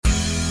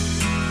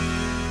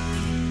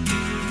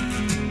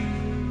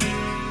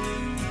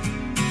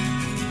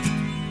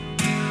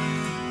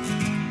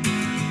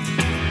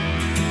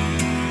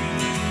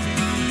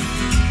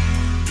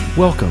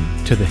Welcome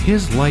to the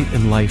His Light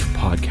and Life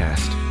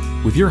podcast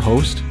with your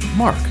host,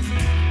 Mark,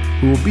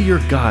 who will be your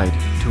guide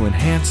to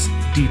enhance,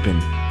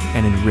 deepen,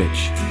 and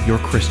enrich your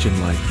Christian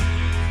life.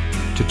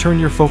 To turn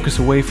your focus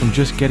away from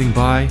just getting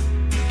by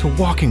to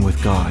walking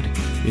with God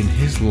in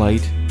His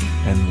light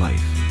and life.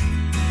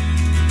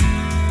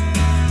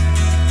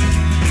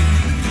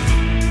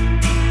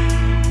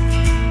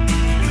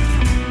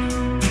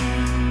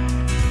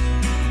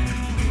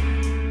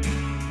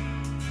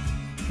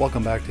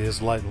 Welcome back to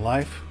His Light and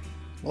Life.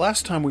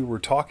 Last time we were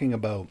talking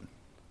about,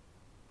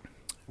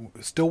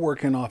 still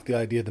working off the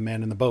idea of the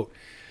man in the boat,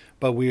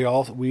 but we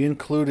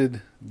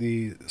included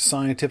the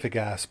scientific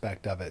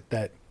aspect of it,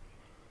 that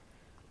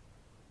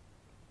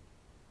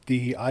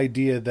the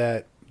idea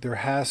that there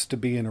has to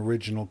be an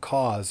original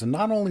cause. And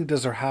not only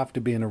does there have to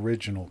be an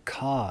original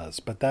cause,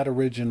 but that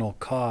original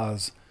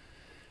cause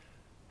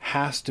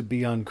has to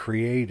be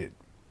uncreated,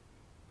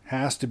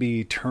 has to be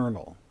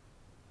eternal,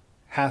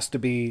 has to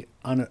be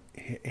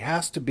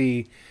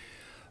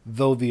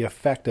though the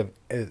effect of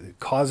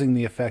causing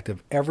the effect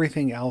of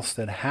everything else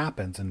that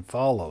happens and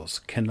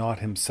follows cannot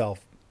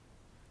himself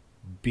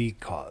be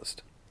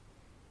caused.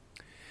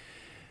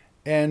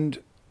 And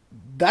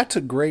that's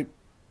a great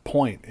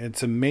point.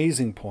 It's an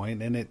amazing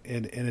point, and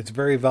it's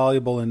very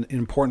valuable and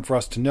important for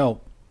us to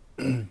know.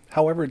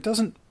 However, it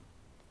doesn't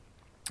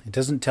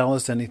tell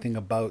us anything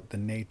about the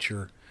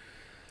nature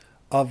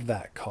of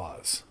that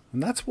cause.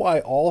 And that's why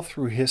all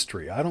through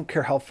history, I don't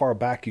care how far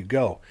back you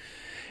go,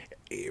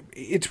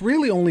 it's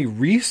really only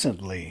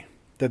recently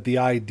that the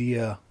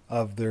idea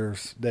of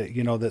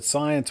that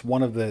science,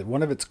 one of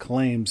its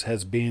claims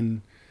has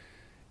been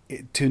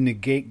to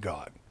negate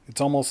God.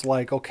 It's almost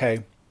like,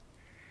 okay,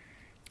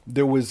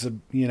 there was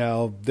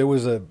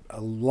a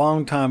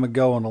long time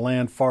ago in a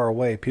land far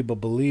away, people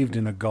believed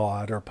in a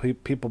God or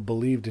people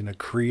believed in a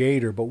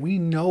creator, but we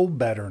know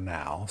better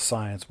now,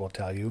 science will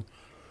tell you,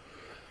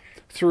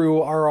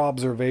 through our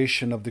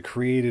observation of the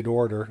created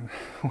order,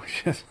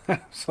 which is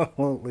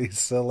absolutely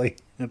silly.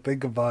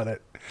 Think about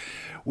it.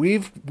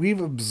 We've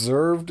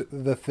observed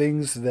the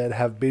things that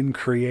have been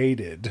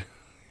created,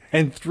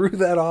 and through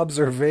that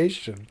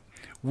observation,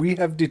 we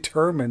have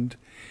determined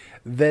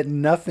that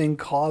nothing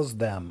caused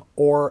them,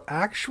 or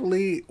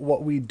actually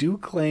what we do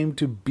claim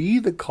to be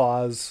the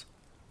cause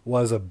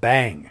was a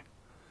bang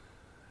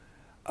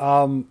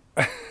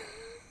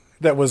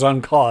that was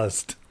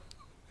uncaused.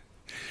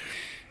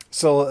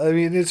 So, I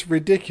mean, it's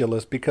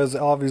ridiculous because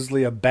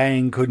obviously a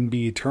bang couldn't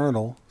be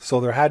eternal. So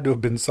there had to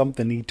have been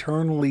something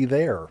eternally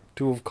there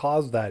to have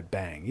caused that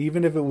bang.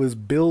 Even if it was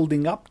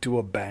building up to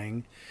a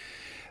bang,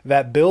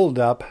 that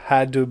build-up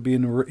had to have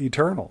been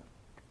eternal.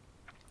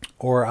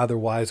 Or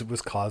otherwise it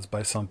was caused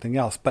by something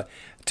else. But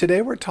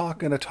today we're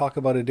going to talk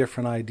about a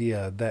different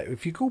idea, that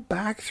if you go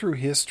back through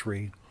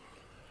history,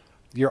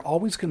 you're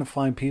always going to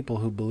find people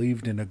who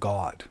believed in a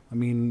God. I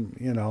mean,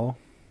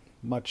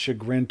 much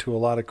chagrin to a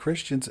lot of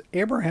Christians,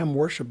 Abraham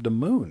worshipped the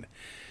moon.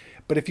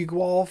 But if you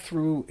go all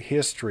through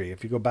history,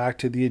 if you go back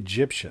to the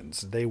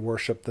Egyptians, they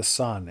worshiped the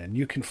sun. And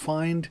you can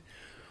find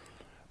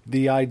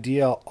the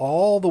idea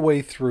all the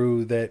way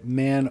through that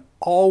man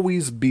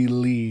always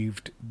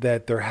believed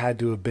that there had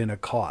to have been a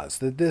cause,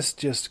 that this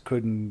just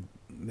couldn't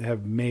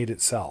have made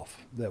itself,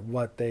 that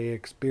what they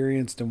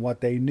experienced and what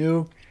they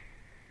knew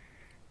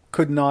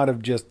could not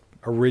have just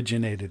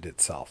originated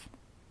itself.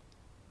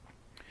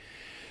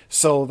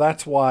 So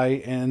that's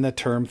why, and the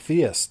term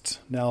theist.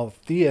 Now,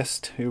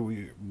 theist,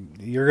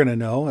 you're going to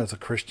know as a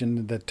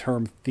Christian, the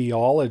term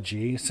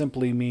theology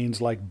simply means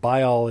like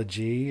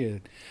biology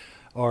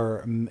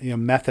or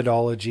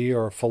methodology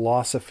or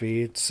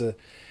philosophy. It's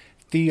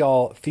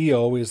theo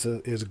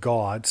is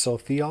God, so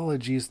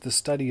theology is the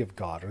study of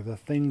God or the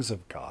things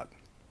of God.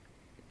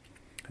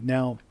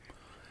 Now,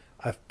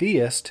 a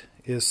theist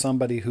is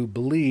somebody who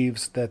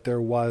believes that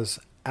there was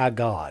a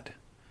God.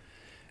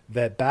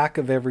 That back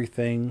of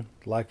everything,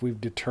 like we've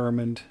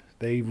determined,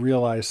 they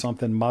realized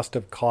something must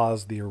have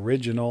caused the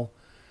original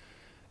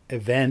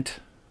event.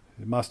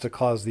 It must have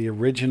caused the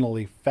original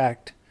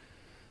effect.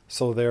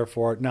 So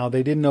therefore, now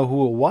they didn't know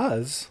who it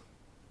was.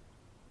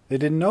 They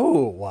didn't know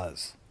who it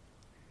was.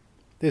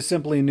 They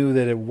simply knew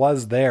that it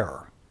was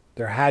there.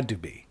 There had to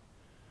be.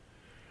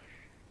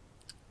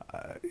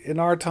 In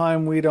our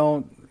time, we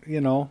don't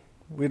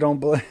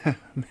believe,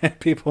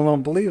 people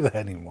don't believe that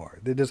anymore.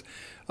 They just,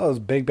 it's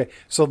big.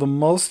 So the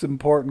most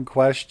important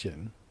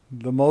question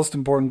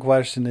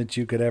that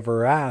you could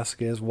ever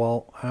ask is,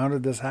 well, how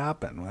did this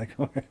happen? Like,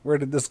 where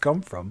did this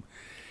come from?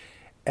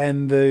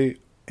 And the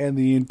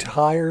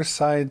entire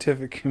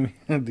scientific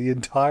community,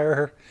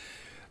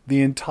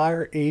 the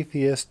entire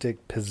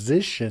atheistic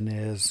position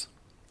is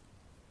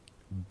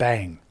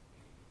bang.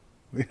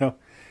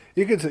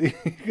 You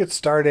could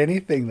start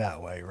anything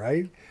that way,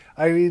 right?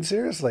 I mean,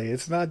 seriously,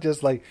 it's not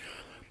just like,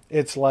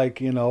 it's like,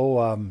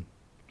 a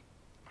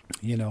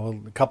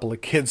couple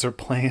of kids are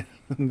playing,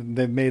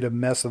 they've made a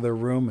mess of their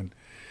room and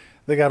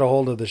they got a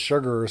hold of the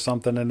sugar or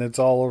something and it's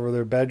all over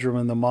their bedroom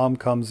and the mom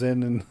comes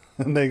in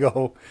and they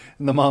go,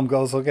 and the mom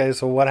goes, okay,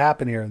 so what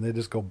happened here? And they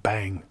just go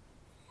bang.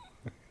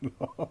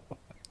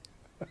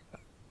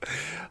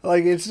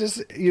 Like, it's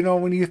just,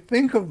 when you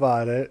think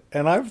about it,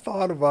 and I've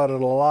thought about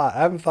it a lot. I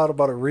haven't thought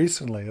about it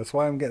recently. That's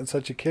why I'm getting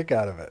such a kick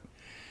out of it.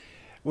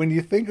 When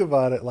you think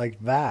about it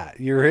like that,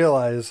 you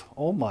realize,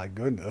 oh my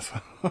goodness.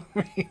 I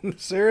mean,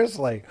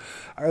 seriously,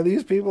 are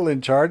these people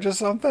in charge of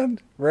something?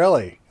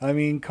 Really? I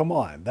mean, come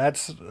on.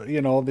 That's, the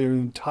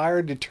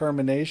entire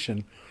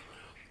determination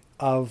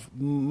of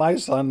my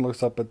son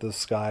looks up at the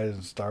skies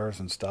and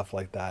stars and stuff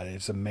like that.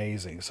 It's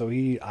amazing. So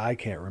I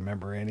can't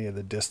remember any of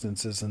the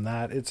distances in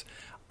that.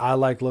 I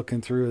like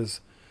looking through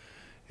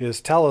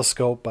his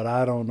telescope, but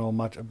I don't know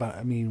much about.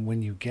 I mean,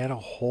 when you get a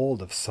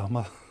hold of some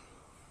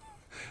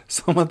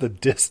of the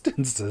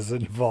distances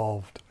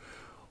involved,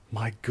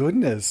 my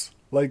goodness.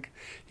 Like,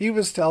 he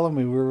was telling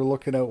me, we were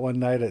looking out one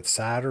night at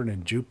Saturn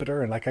and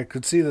Jupiter, and like I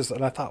could see this,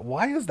 and I thought,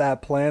 why is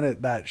that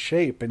planet that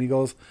shape? And he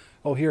goes,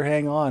 oh, here,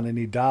 hang on, and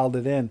he dialed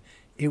it in.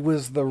 It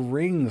was the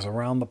rings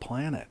around the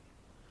planet.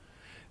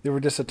 They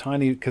were just a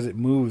tiny, because it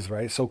moves,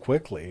 right, so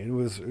quickly. It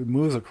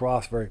moves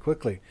across very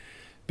quickly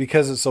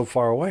because it's so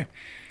far away.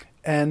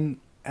 And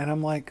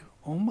I'm like,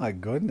 oh my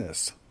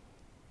goodness.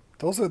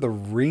 Those are the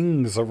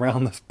rings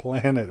around this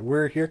planet.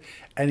 We're here.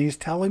 And he's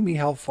telling me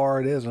how far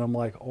it is. And I'm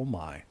like, oh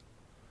my.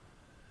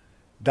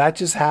 That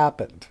just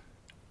happened.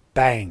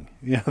 Bang.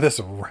 This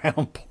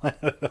round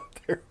planet up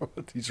there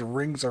with these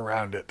rings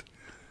around it.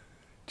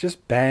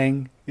 Just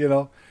bang,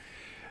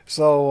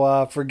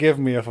 So forgive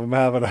me if I'm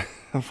having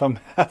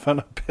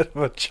a bit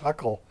of a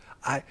chuckle.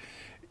 I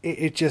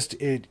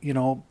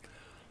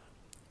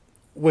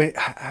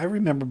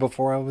remember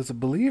before I was a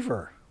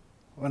believer,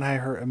 when I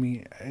heard,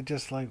 I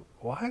just like,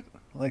 what?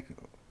 Like,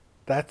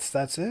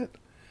 that's it.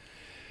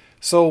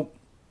 So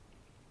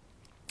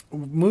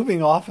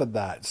moving off of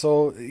that,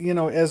 so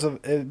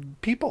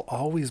people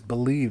always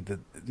believed that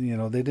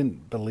they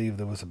didn't believe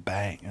there was a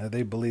bang.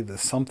 They believed that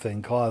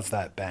something caused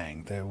that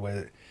bang. There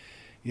was,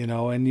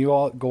 and you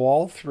all go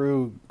all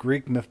through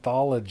Greek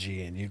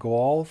mythology, and you go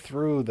all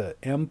through the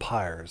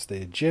empires,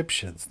 the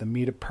Egyptians, the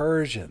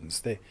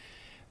Medo-Persians.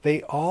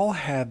 They all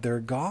had their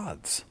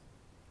gods.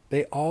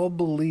 They all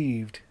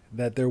believed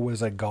that there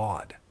was a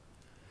god.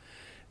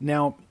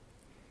 Now,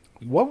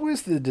 what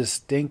was the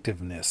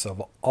distinctiveness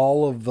of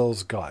all of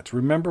those gods?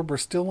 Remember, we're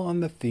still on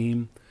the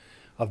theme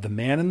of the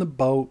man in the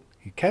boat.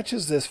 He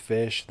catches this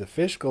fish. The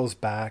fish goes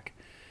back.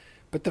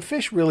 But the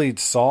fish really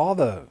saw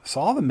the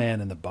man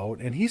in the boat,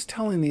 and he's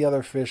telling the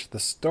other fish the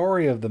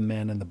story of the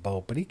man in the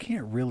boat, but he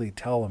can't really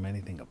tell them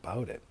anything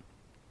about it.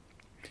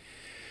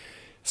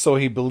 So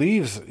he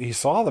believes he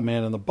saw the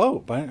man in the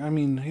boat, but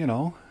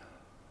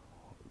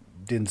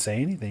didn't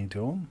say anything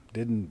to him,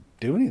 didn't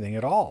do anything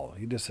at all.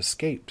 He just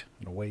escaped,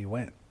 and away he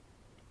went.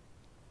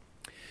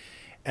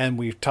 And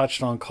we've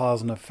touched on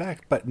cause and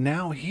effect, but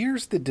now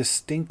here's the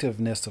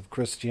distinctiveness of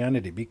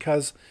Christianity,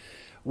 because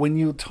when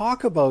you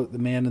talk about the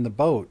man in the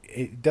boat,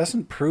 it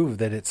doesn't prove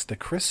that it's the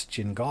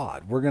Christian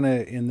God. We're going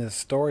to, in this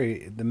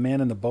story, the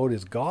man in the boat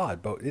is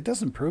God, but it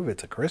doesn't prove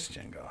it's a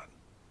Christian God.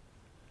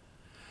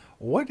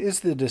 What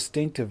is the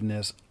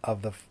distinctiveness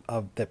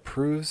that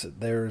proves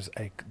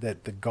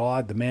that the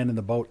God, the man in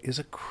the boat, is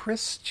a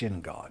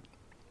Christian God?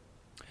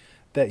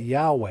 That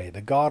Yahweh,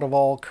 the God of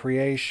all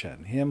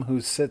creation, him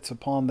who sits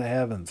upon the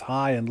heavens,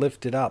 high and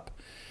lifted up,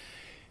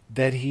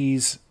 that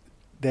he's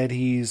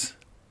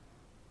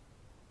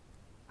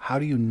how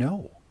do you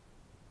know?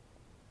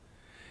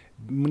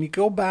 When you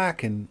go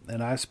back and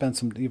I've spent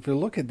some, if you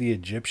look at the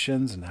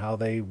Egyptians and how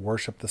they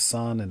worship the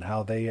sun and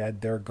how they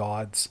had their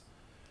gods,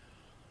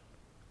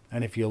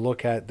 and if you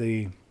look at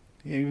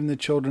even the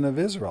children of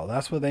Israel,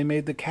 that's where they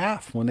made the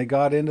calf when they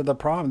got into the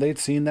promise. They'd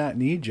seen that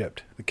in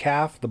Egypt. The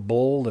calf, the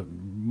bull that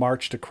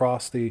marched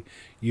across the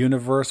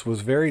universe,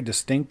 was very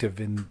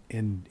distinctive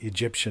in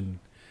Egyptian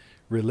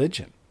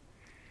religion.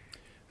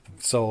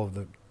 So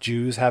the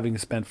Jews, having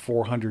spent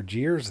 400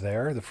 years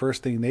there, the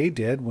first thing they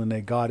did when they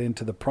got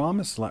into the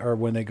promised land, or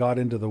when they got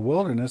into the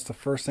wilderness, the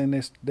first thing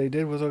they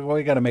did was, well,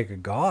 you got to make a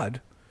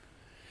god.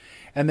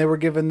 And they were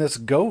given this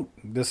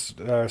this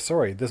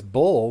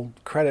bull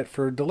credit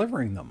for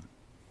delivering them.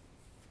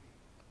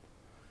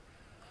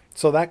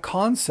 So that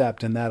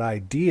concept and that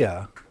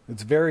idea,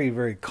 it's very,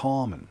 very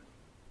common.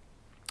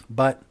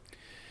 But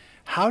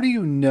how do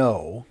you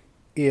know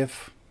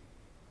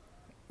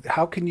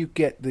how can you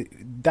get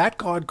that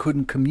God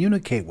couldn't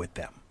communicate with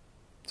them?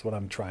 That's what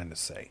I'm trying to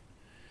say.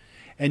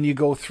 And you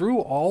go through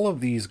all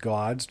of these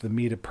gods, the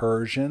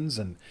Medo-Persians,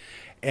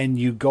 and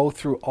you go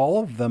through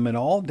all of them and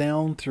all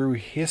down through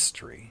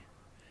history.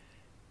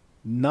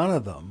 None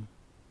of them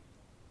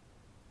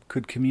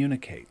could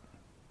communicate.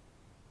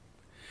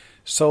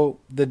 So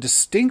the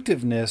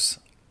distinctiveness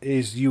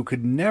is you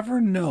could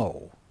never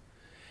know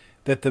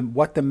that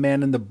what the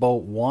man in the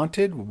boat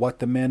wanted, what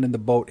the man in the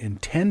boat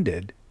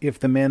intended, if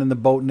the man in the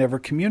boat never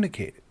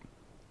communicated.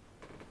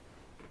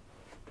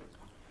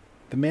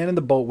 The man in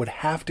the boat would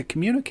have to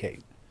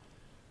communicate.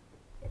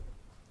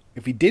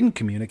 If he didn't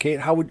communicate,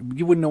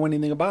 you wouldn't know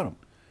anything about him.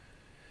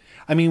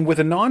 I mean, with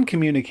a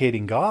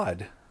non-communicating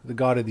God, the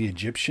God of the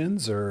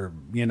Egyptians, or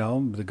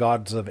the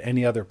gods of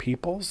any other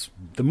peoples,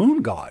 the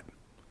moon god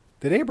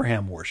that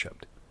Abraham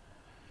worshipped.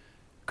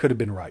 could have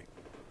been right?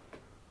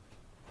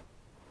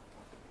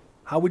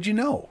 How would you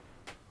know?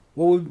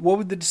 What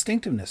would the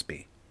distinctiveness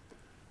be?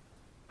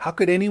 How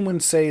could anyone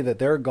say that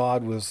their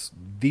God was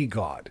the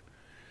God?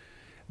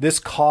 This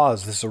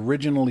cause, this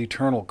original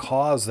eternal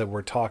cause that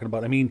we're talking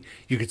about. I mean,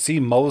 you could see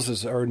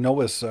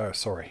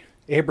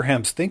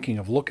Abraham's thinking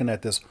of looking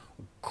at this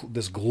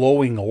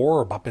glowing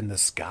orb up in the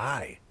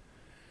sky.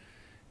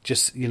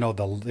 Just,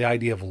 the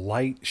idea of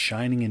light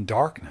shining in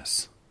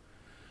darkness.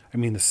 I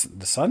mean, the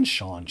sun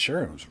shone,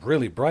 sure, it was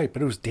really bright,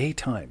 but it was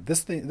daytime.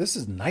 This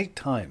is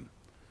nighttime.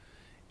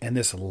 And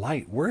this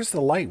light, where's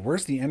the light?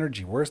 Where's the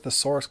energy? Where's the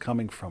source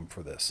coming from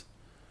for this?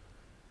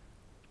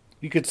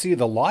 You could see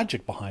the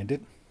logic behind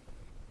it.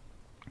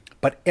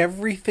 But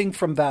everything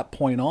from that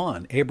point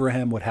on,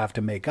 Abraham would have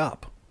to make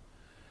up.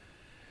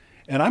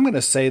 And I'm going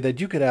to say that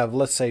you could have,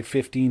 let's say,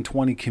 15,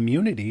 20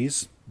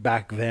 communities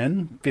back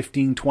then,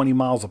 15, 20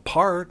 miles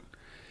apart,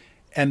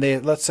 and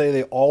let's say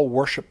they all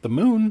worship the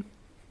moon.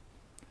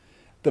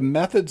 The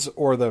methods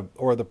or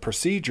the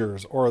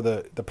procedures or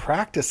the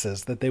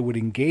practices that they would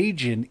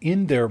engage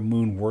in their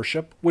moon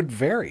worship would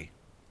vary.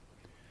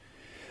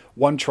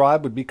 One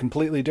tribe would be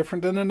completely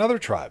different than another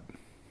tribe.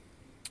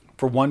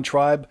 For one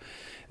tribe,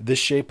 this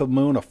shape of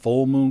moon, a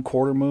full moon,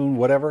 quarter moon,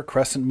 whatever,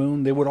 crescent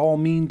moon, they would all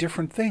mean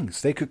different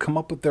things. They could come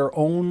up with their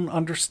own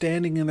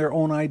understanding and their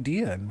own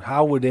idea. And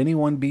how would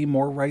anyone be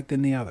more right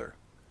than the other?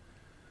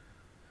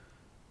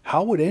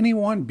 How would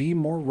anyone be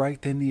more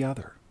right than the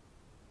other?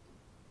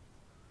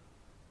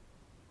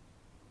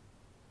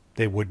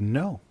 They wouldn't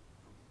know.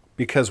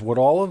 Because what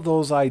all of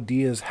those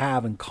ideas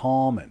have in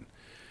common,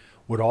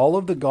 what all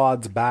of the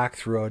gods back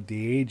throughout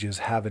the ages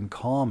have in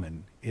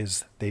common,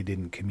 is they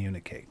didn't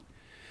communicate.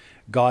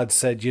 God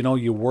said,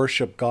 you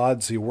worship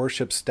gods, you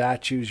worship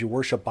statues, you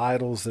worship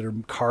idols that are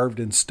carved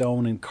in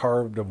stone and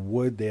carved of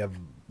wood. They have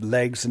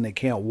legs and they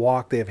can't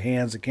walk. They have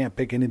hands that can't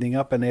pick anything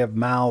up, and they have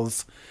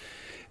mouths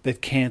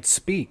that can't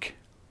speak.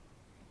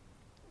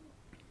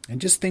 And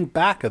just think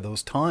back of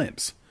those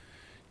times.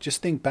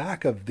 Just think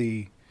back of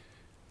the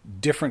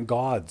different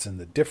gods and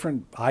the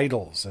different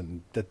idols,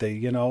 and that they,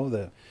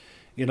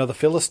 the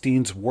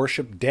Philistines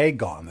worshiped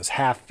Dagon, this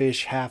half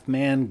fish, half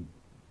man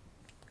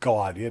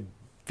god. He had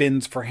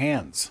fins for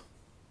hands.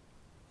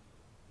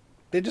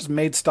 They just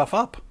made stuff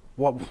up.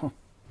 Well,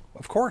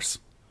 of course.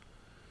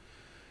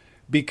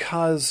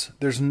 Because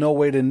there's no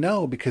way to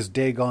know, because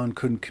Dagon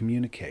couldn't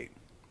communicate.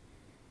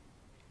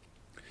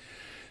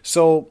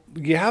 So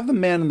you have the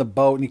man in the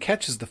boat and he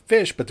catches the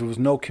fish, but there was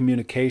no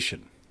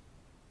communication.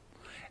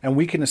 And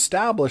we can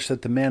establish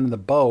that the man in the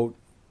boat,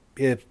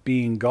 if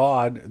being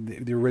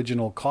God, the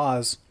original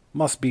cause,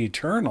 must be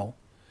eternal.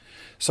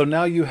 So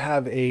now you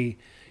have a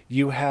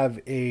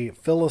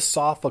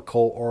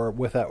philosophical or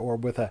with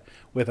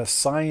a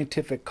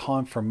scientific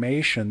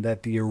confirmation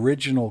that the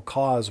original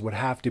cause would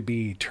have to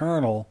be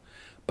eternal,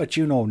 but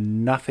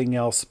nothing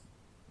else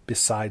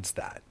besides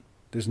that.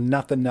 There's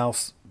nothing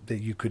else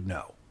that you could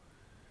know.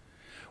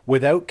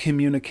 Without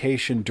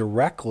communication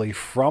directly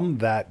from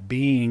that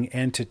being,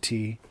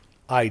 entity,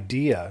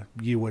 idea,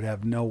 you would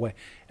have no way.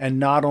 And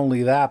not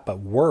only that, but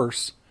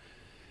worse,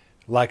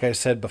 like I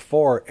said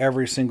before,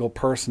 every single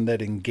person that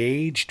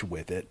engaged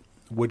with it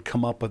would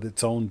come up with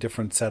its own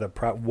different set of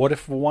what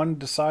if one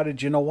decided,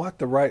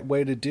 the right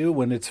way to do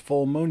when it's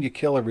full moon, you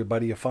kill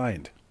everybody you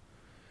find.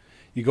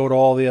 You go to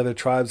all the other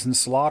tribes and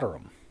slaughter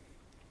them.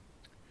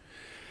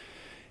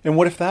 And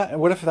what if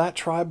that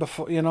tribe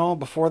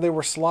before they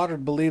were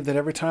slaughtered believed that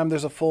every time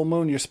there's a full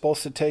moon you're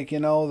supposed to take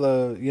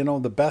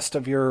the best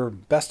of your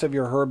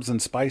herbs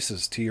and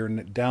spices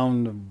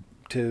down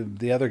to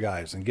the other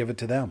guys and give it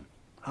to them?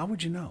 How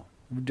would you know?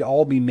 It would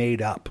all be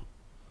made up.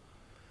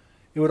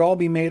 It would all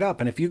be made up.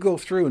 And if you go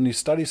through and you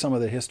study some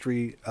of the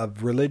history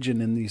of religion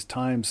in these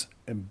times,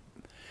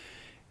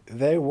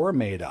 they were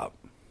made up.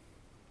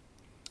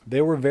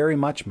 They were very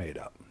much made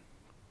up.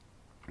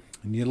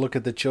 And you look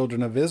at the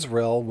children of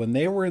Israel, when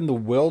they were in the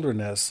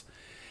wilderness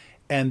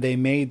and they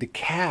made the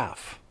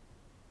calf,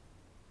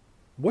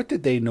 what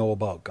did they know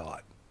about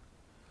God?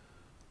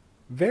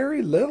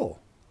 Very little.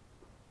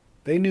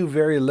 They knew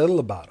very little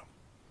about him.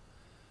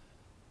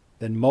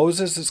 Then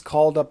Moses is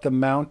called up the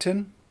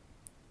mountain,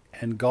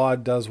 and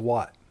God does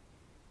what?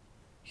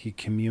 He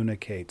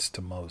communicates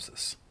to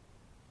Moses.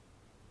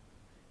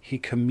 He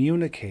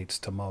communicates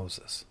to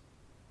Moses.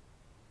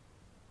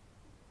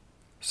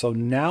 So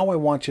now I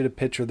want you to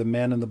picture the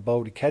man in the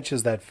boat. He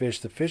catches that fish.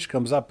 The fish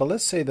comes up. But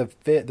let's say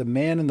the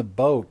man in the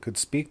boat could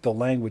speak the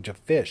language of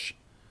fish.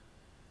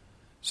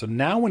 So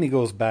now when he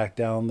goes back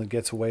down and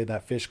gets away,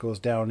 that fish goes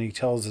down. And he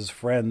tells his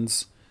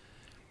friends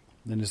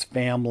and his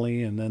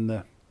family and then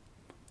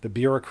the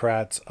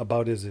bureaucrats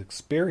about his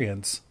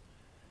experience.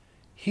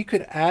 He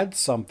could add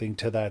something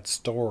to that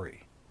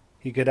story.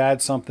 He could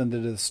add something to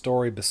the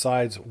story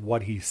besides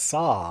what he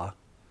saw.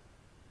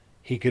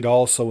 He could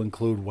also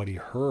include what he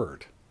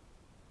heard.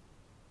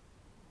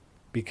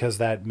 Because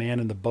that man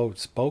in the boat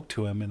spoke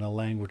to him in a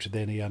language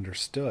that he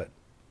understood.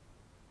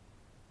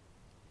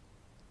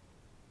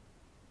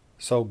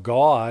 So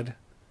God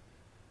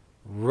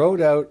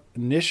wrote out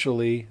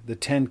initially the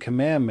 10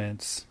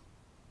 Commandments,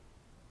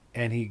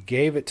 and he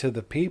gave it to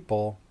the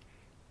people,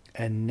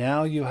 and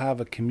now you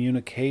have a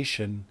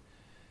connection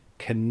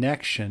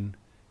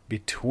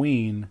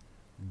between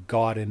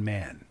God and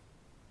man.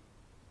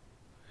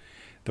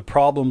 The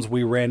problems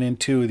we ran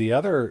into, the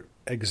other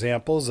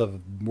examples of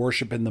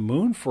worship in the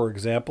moon, for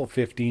example,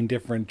 15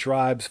 different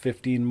tribes,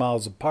 15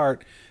 miles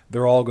apart,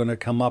 they're all going to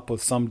come up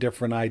with some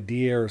different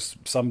idea or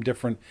some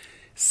different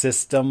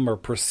system or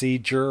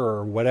procedure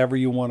or whatever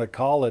you want to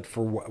call it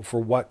for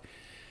what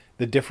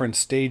the different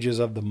stages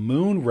of the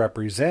moon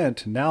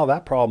represent. Now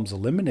that problem's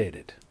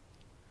eliminated.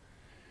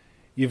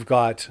 You've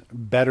got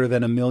better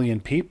than 1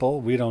 million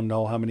people. We don't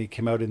know how many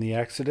came out in the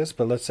Exodus,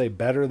 but let's say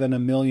better than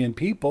 1 million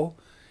people,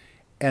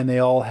 and they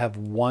all have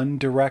one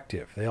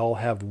directive. They all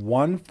have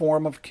one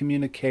form of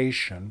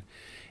communication,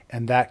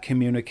 and that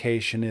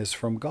communication is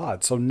from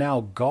God. So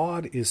now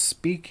God is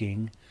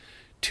speaking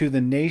to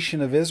the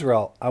nation of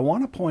Israel. I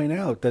want to point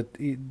out that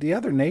the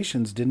other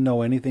nations didn't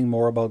know anything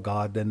more about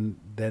God than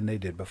they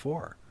did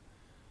before.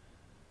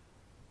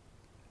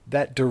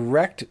 That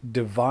direct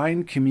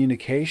divine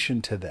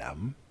communication to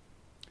them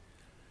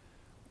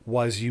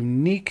was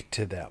unique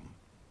to them.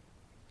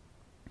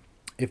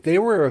 If they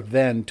were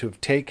then to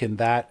have taken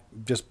that,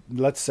 just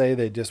let's say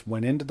they just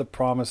went into the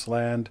promised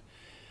land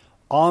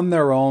on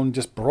their own,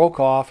 just broke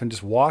off and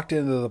just walked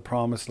into the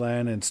promised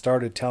land and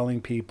started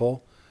telling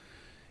people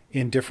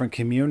in different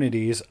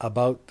communities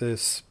about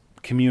this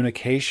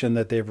communication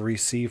that they've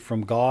received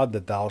from God,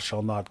 that thou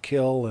shalt not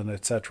kill, and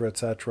etc.,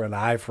 an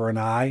eye for an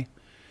eye.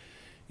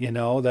 You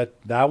know, that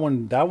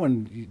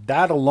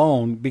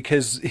alone,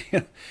 because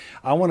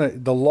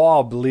the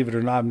law, believe it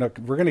or not,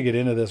 we're going to get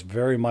into this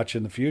very much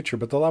in the future,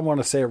 but I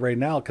want to say it right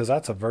now because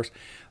that's a verse.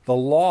 The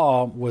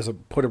law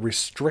put a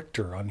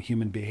restrictor on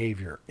human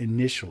behavior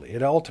initially.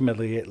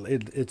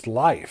 It's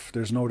life.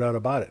 There's no doubt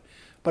about it.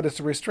 But it's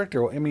a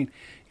restrictor. I mean,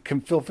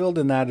 fulfilled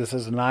in that, it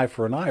says an eye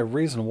for an eye.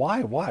 Reason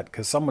why? What?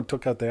 Because someone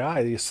took out the eye,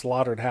 you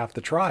slaughtered half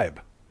the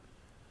tribe.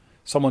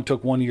 Someone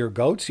took one of your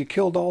goats, you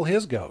killed all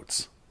his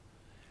goats.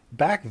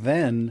 Back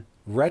then,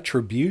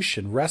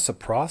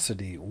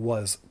 reciprocity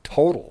was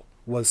total,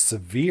 was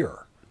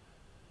severe.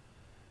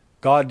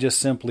 God just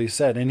simply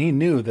said, and he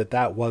knew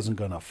that wasn't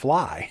going to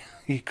fly.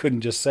 He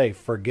couldn't just say,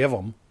 forgive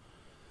them.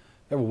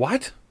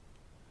 What?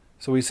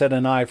 So he said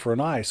an eye for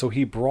an eye. So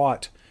he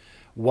brought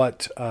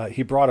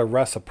a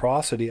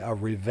reciprocity, a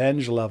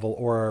revenge level,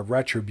 or a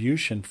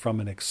retribution from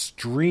an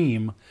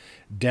extreme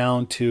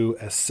down to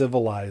a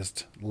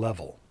civilized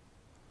level.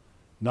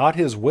 Not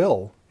his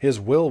will. His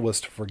will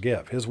was to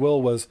forgive. His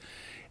will was,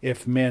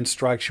 if man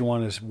strikes you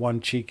on his one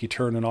cheek, you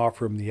turn and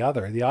offer him the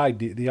other.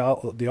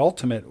 The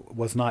ultimate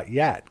was not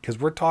yet, because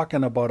we're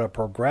talking about a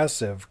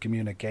progressive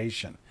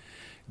communication.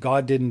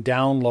 God didn't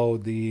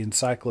download the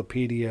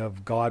Encyclopedia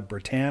of God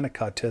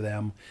Britannica to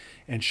them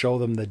and show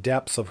them the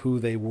depths of who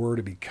they were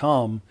to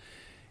become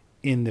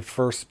in the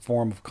first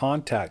form of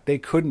contact. They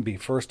couldn't be,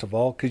 first of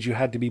all, because you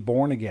had to be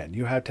born again.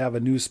 You had to have a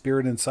new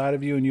spirit inside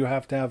of you, and you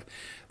have to have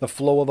the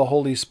flow of the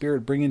Holy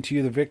Spirit bringing to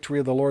you the victory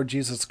of the Lord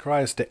Jesus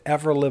Christ to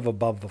ever live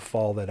above the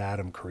fall that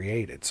Adam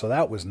created. So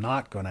that was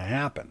not going to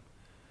happen.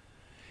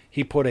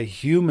 He put a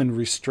human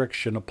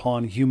restriction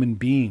upon human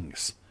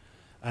beings,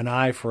 an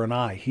eye for an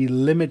eye. He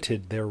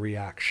limited their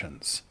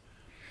reactions.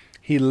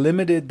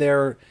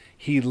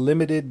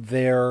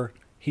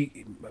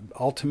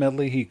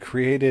 Ultimately he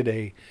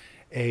created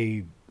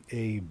a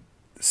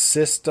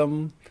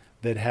system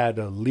that had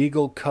a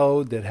legal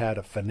code, that had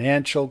a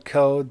financial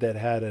code, that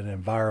had an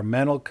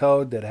environmental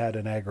code, that had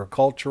an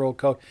agricultural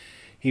code.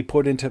 He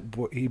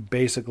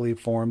basically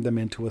formed them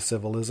into a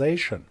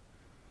civilization,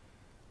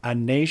 a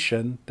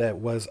nation that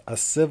was a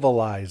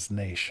civilized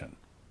nation.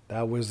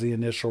 That was the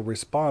initial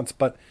response.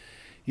 But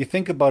you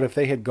think about if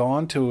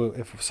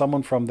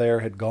someone from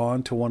there had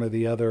gone to one of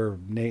the other,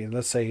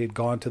 let's say he'd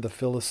gone to the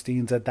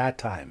Philistines at that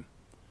time,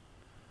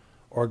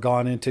 or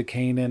gone into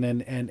Canaan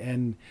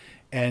and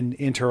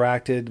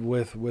interacted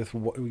with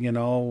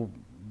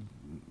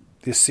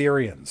the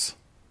Syrians,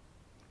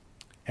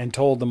 and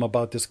told them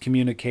about this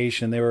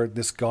communication.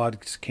 This God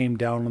came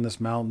down on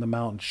this mountain, the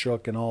mountain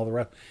shook, and all the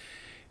rest.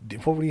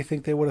 What do you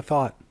think they would have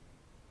thought?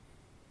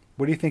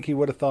 What do you think he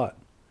would have thought?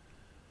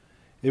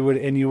 You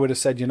would have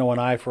said, an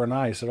eye for an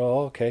eye. He said, oh,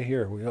 okay,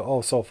 here.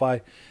 So if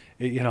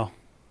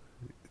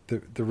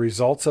the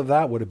results of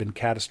that would have been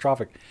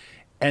catastrophic.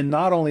 And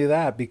not only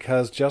that,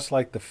 because just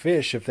like the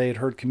fish, if they had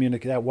heard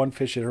that one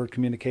fish had heard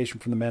communication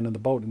from the men in the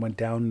boat and went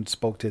down and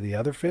spoke to the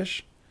other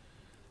fish,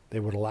 they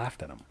would have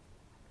laughed at him.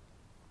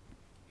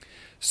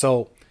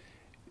 So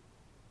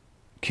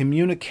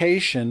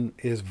communication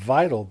is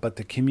vital, but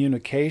the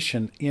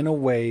communication in a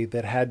way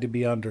that had to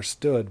be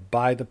understood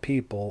by the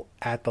people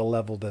at the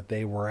level that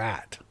they were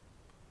at.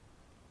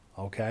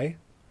 Okay?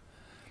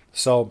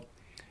 So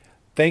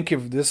thank you.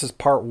 This is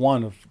part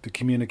one of the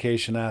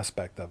communication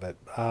aspect of it.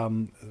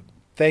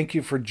 Thank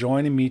you for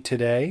joining me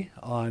today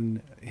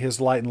on His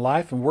Light and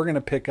Life, and we're going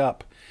to pick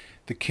up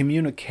the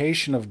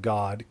communication of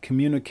God,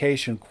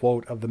 communication,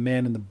 quote, of the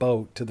man in the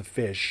boat to the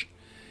fish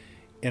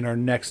in our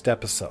next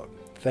episode.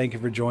 Thank you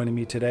for joining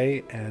me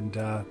today, and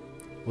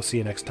we'll see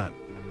you next time.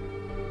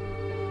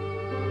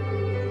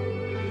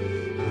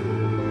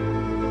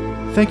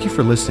 Thank you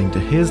for listening to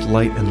His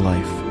Light and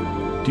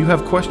Life. Do you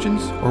have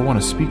questions or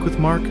want to speak with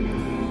Mark?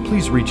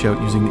 Please reach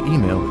out using the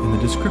email in the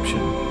description.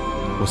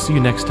 We'll see you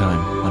next time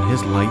on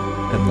His Light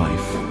and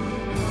Life.